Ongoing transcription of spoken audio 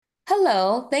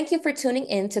Hello, thank you for tuning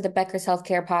in to the Becker's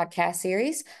Healthcare podcast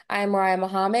series. I am Mariah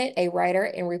Muhammad, a writer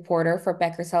and reporter for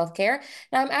Becker's Healthcare,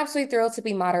 and I'm absolutely thrilled to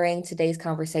be moderating today's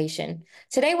conversation.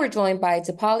 Today, we're joined by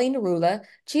Dipali Narula,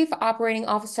 Chief Operating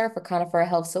Officer for Conifer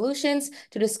Health Solutions,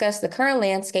 to discuss the current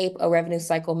landscape of revenue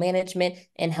cycle management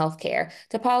in healthcare.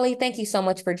 Dipali, thank you so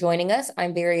much for joining us.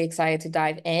 I'm very excited to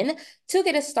dive in. To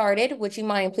get us started, would you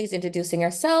mind please introducing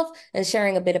yourself and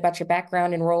sharing a bit about your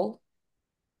background and role?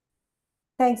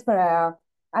 Thanks, Mariah.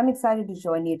 I'm excited to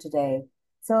join you today.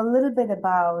 So, a little bit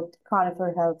about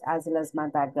Conifer Health as well as my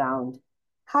background.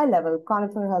 High level,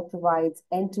 Conifer Health provides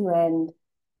end to end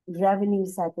revenue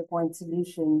cycle point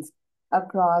solutions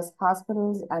across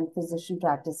hospitals and physician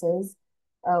practices.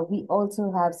 We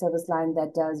also have service line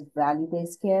that does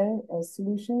value-based care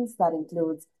solutions that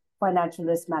includes financial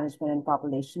risk management and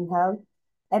population health.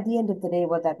 At the end of the day,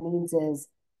 what that means is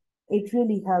it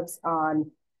really helps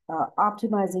on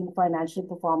optimizing financial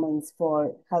performance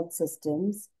for health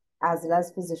systems as well as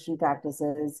physician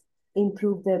practices,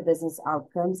 improve their business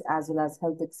outcomes as well as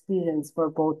health experience for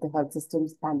both the health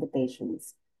systems and the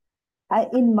patients.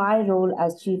 In my role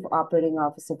as Chief Operating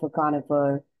Officer for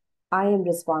Conifer, I am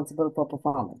responsible for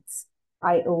performance.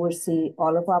 I oversee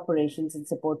all of operations and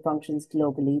support functions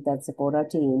globally that support our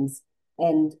teams.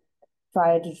 And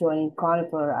prior to joining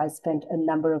Conifer, I spent a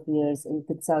number of years in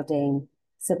consulting,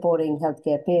 supporting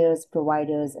healthcare payers,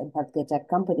 providers, and healthcare tech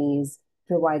companies,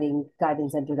 providing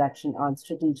guidance and direction on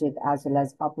strategic as well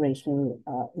as operational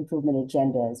improvement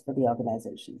agendas for the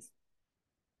organizations.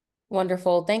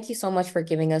 Wonderful. Thank you so much for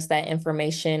giving us that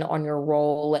information on your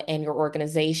role and your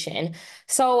organization.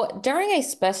 So during a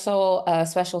special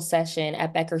session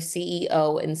at Becker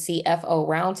CEO and CFO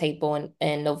Roundtable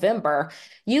in November,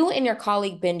 you and your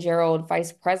colleague Ben Gerald,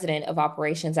 Vice President of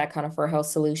Operations at Conifer Health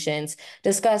Solutions,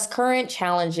 discussed current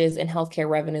challenges in healthcare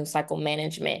revenue cycle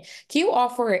management. Can you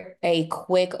offer a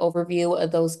quick overview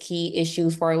of those key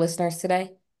issues for our listeners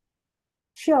today?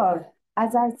 Sure.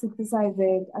 As I synthesize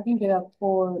it, I think there are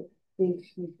four big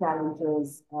key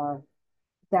challenges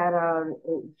that are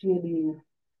really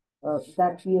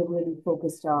that we are really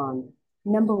focused on.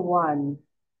 Number one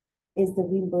is the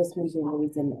reimbursement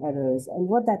delays and errors. And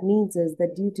what that means is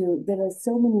that due to there are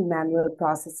so many manual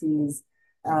processes,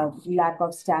 lack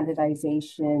of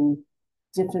standardization,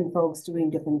 different folks doing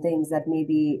different things that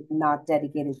maybe not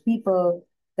dedicated people,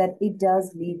 that it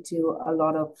does lead to a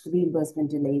lot of reimbursement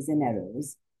delays and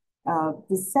errors.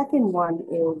 The second one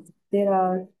is there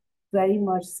are very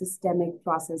much systemic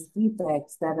process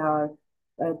defects that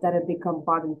have become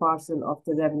part and parcel of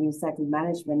the revenue cycle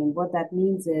management. And what that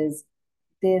means is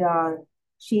there are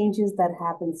changes that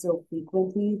happen so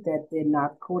frequently that they're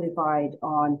not codified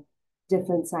on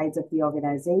different sides of the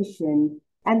organization.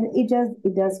 And it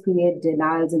does create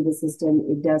denials in the system.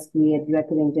 It does create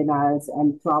recurring denials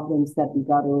and problems that we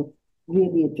got to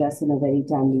really address on a very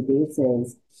timely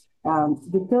basis.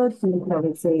 The third thing I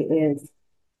would say is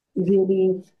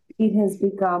really it has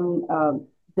become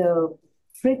the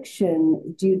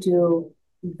friction due to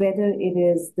whether it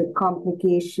is the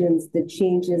complications, the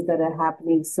changes that are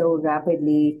happening so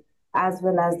rapidly, as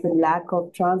well as the lack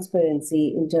of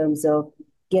transparency in terms of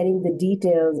getting the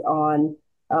details on,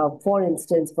 for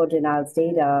instance, for denials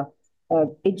data,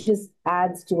 it just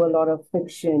adds to a lot of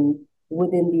friction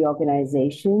within the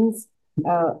organizations.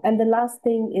 And the last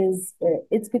thing is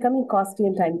it's becoming costly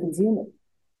and time consuming.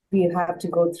 You have to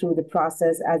go through the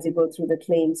process as you go through the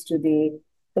claims to the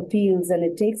appeals, and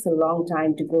it takes a long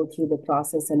time to go through the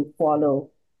process and follow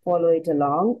it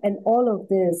along. And all of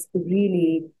this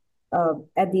really,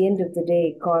 at the end of the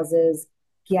day, causes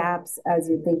gaps as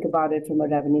you think about it from a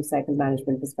revenue cycle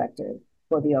management perspective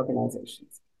for the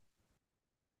organizations.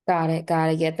 Got it.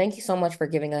 Got it. Yeah. Thank you so much for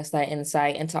giving us that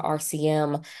insight into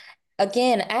RCM.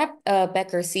 Again, at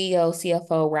Becker CEO,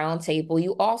 CFO Roundtable,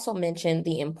 you also mentioned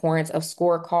the importance of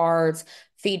scorecards,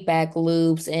 feedback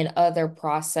loops, and other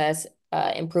process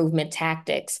improvement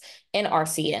tactics in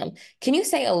RCM. Can you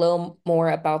say a little more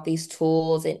about these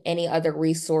tools and any other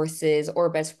resources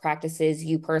or best practices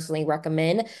you personally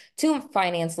recommend to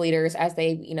finance leaders as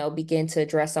they, begin to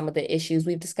address some of the issues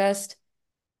we've discussed?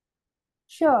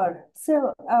 Sure.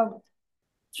 So,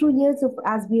 through years of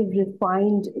as we have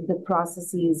refined the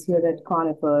processes here at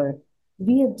Conifer,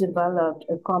 we have developed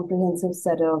a comprehensive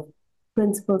set of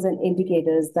principles and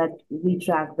indicators that we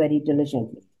track very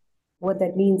diligently. What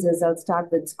that means is I'll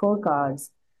start with scorecards.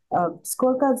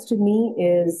 Scorecards to me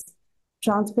is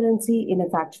transparency in a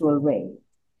factual way.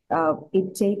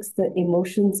 It takes the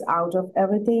emotions out of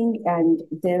everything. And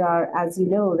there are, as you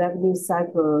know, revenue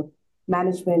cycle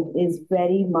management is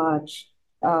very much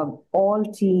all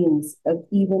teams,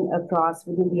 even across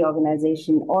within the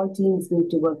organization, all teams need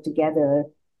to work together.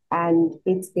 And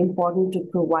it's important to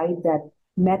provide that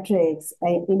metrics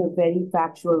in a very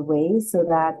factual way so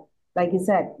that, like I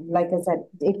said,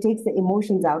 it takes the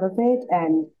emotions out of it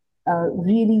and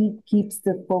really keeps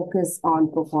the focus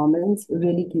on performance,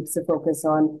 really keeps the focus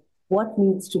on what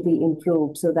needs to be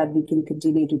improved so that we can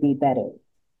continue to be better.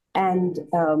 And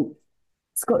so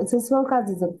scorecards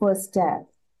is the first step.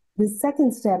 The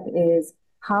second step is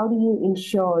how do you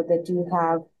ensure that you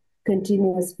have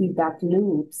continuous feedback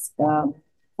loops?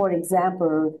 For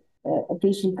example, a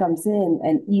patient comes in,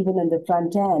 and even in the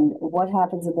front end, what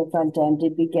happens in the front end?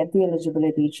 Did we get the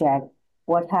eligibility check?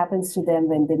 What happens to them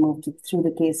when they move through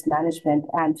the case management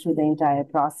and through the entire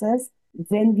process?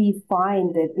 When we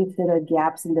find that if there are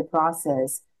gaps in the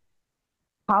process,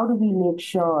 how do we make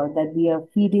sure that we are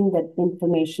feeding that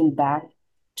information back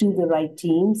to the right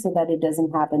team so that it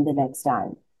doesn't happen the next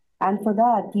time? And for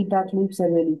that, feedback loops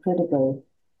are really critical.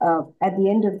 At the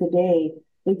end of the day,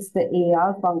 it's the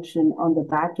AR function on the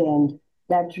back end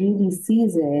that really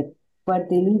sees it, but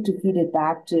they need to feed it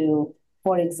back to,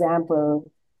 for example,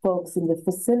 folks in the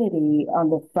facility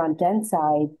on the front end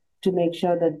side to make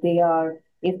sure that they are,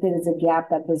 if there is a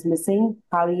gap that was missing,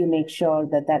 how do you make sure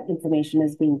that that information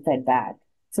is being fed back?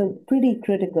 So pretty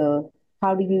critical.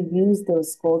 How do you use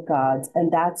those scorecards?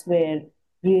 And that's where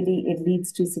really it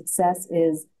leads to success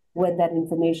is when that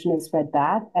information is fed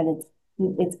back and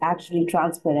it's actually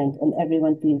transparent and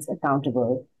everyone feels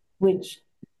accountable, which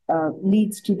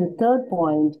leads to the third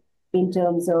point in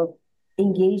terms of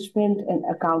engagement and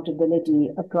accountability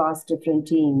across different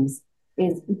teams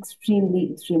is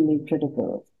extremely, extremely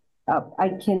critical. I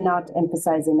cannot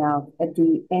emphasize enough at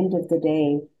the end of the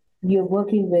day, you're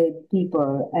working with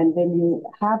people, and when you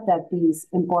have that piece,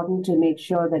 important to make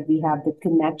sure that we have the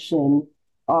connection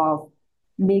of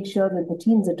make sure that the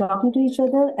teams are talking to each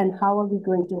other and how are we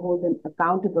going to hold them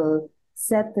accountable,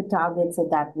 set the targets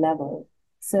at that level.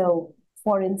 So,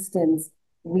 for instance,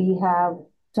 we have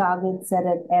targets set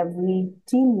at every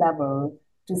team level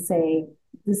to say,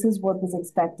 this is what was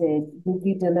expected. Did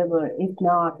we deliver? If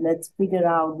not, let's figure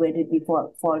out where did we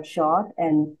fall short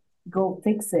and go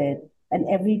fix it. And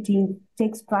every team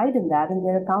takes pride in that and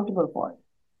they're accountable for it.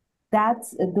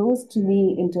 That's those to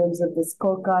me in terms of the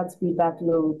scorecards, feedback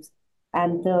loops,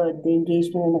 and third, the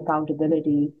engagement and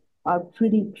accountability are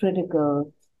pretty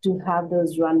critical to have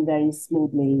those run very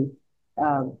smoothly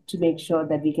to make sure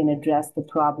that we can address the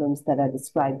problems that are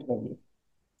described earlier.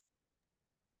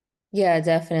 Yeah,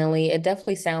 definitely. It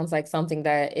definitely sounds like something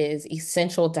that is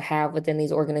essential to have within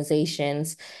these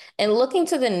organizations. And looking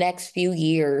to the next few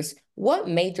years, what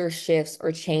major shifts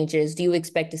or changes do you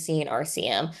expect to see in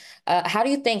RCM? How do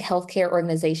you think healthcare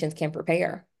organizations can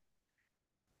prepare?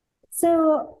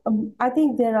 So I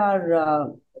think there are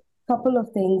a couple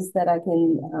of things that I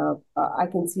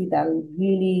can see that will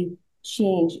really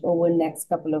change over the next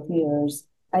couple of years.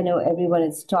 I know everyone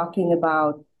is talking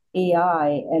about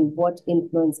AI and what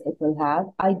influence it will have.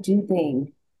 I do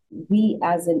think we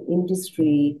as an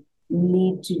industry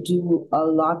need to do a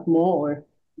lot more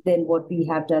than what we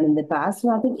have done in the past.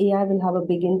 And I think AI will have a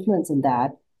big influence in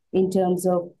that in terms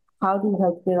of how do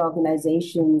healthcare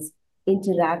organizations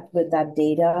interact with that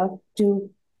data to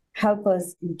help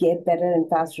us get better and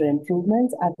faster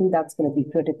improvements. I think that's going to be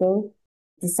critical.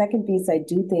 The second piece I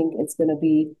do think it's going to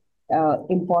be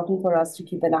important for us to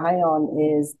keep an eye on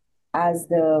is as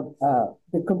the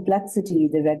complexity,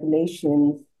 the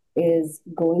regulation is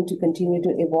going to continue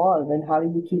to evolve, and how do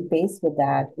you keep pace with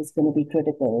that is going to be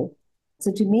critical.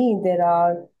 So to me, there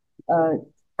are a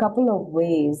couple of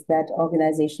ways that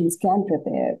organizations can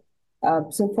prepare.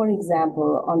 So, for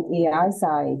example, on AI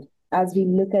side, as we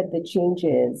look at the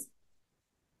changes,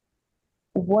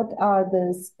 what are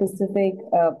the specific?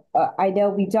 I know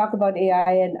we talk about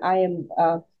AI, and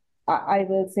I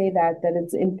will say that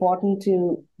it's important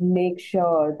to make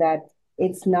sure that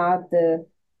it's not the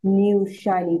new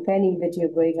shiny penny that you're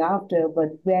going after, but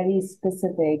very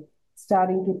specific,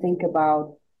 starting to think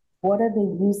about what are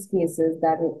the use cases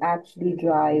that will actually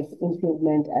drive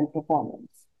improvement and performance.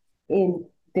 In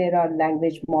There are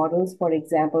language models, for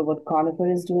example, what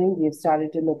Conifer is doing. We have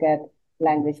started to look at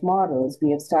language models.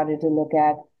 We have started to look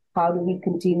at how do we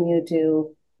continue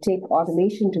to take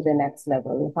automation to the next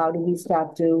level? How do we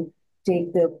start to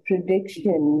take the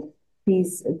prediction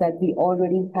piece that we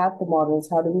already have the models?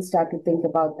 How do we start to think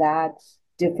about that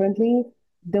differently?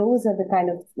 Those are the kind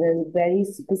of very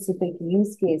specific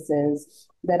use cases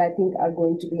that I think are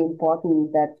going to be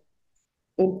important that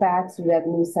impacts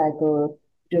revenue cycle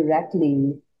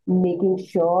directly, making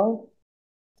sure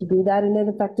to do that in an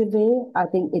effective way, I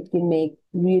think it can make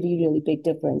really, really big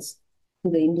difference.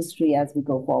 to the industry as we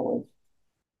go forward.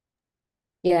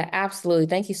 Yeah, absolutely.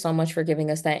 Thank you so much for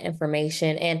giving us that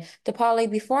information. And Dipali,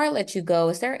 before I let you go,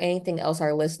 is there anything else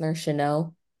our listeners should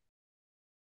know?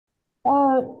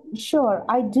 Uh, sure.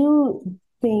 I do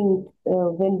think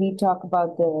when we talk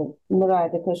about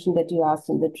the question that you asked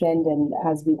in the trend, and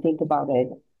as we think about it,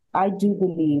 I do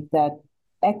believe that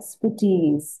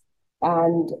expertise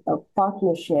and a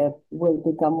partnership will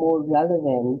become more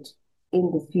relevant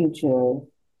in the future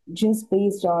just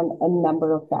based on a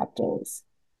number of factors.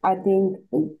 I think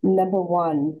number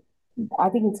one, I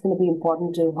think it's going to be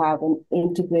important to have an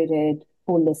integrated,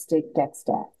 holistic tech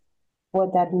stack.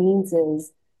 What that means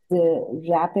is the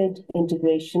rapid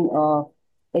integration of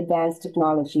advanced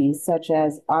technologies such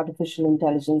as artificial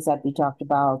intelligence that we talked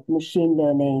about, machine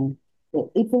learning.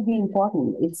 It will be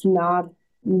important. It's not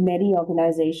many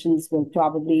organizations will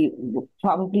probably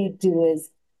do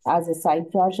as a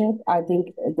side project. I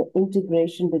think the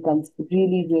integration becomes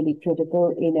really, really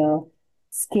critical in a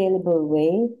scalable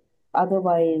way.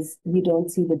 Otherwise, you don't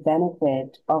see the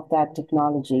benefit of that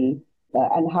technology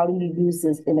and how do you use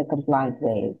this in a compliant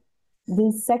way.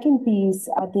 The second piece,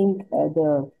 I think,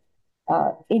 the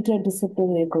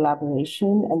interdisciplinary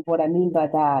collaboration. And what I mean by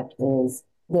that is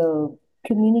the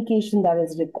communication that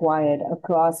is required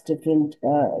across different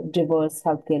diverse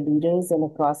healthcare leaders and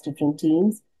across different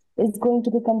teams is going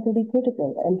to become pretty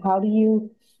critical. And how do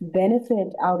you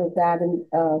benefit out of that and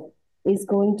is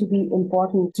going to be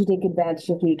important to take advantage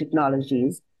of new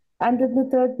technologies. And then the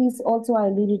third piece also I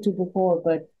alluded to before,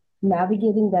 but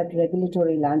navigating that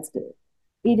regulatory landscape.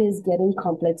 It is getting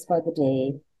complex by the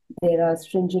day. There are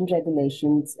stringent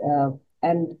regulations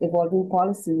and evolving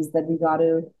policies that we got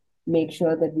to make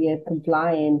sure that we are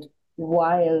compliant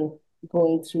while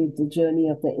going through the journey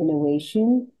of the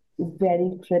innovation is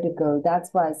very critical.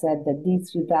 That's why I said that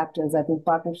these three factors, I think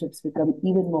partnerships become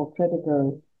even more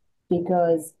critical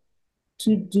because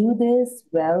to do this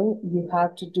well, you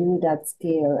have to do it at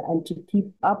scale. And to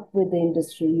keep up with the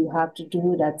industry, you have to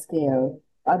do it at scale.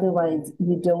 Otherwise,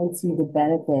 you don't see the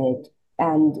benefit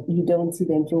and you don't see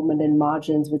the improvement in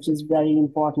margins, which is very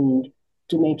important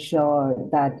to make sure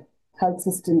that health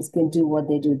systems can do what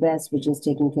they do best, which is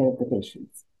taking care of the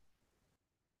patients.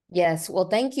 Yes. Well,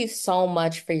 thank you so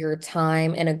much for your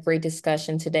time and a great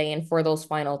discussion today and for those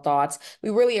final thoughts. We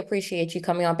really appreciate you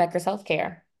coming on Becker's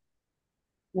Healthcare.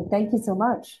 Well, thank you so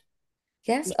much.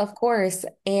 Yes, of course.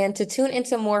 And to tune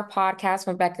into more podcasts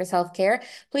from Becker's Healthcare,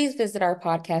 please visit our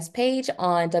podcast page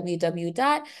on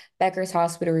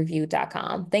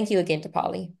www.beckershospitalreview.com. Thank you again to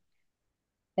Polly.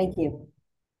 Thank you.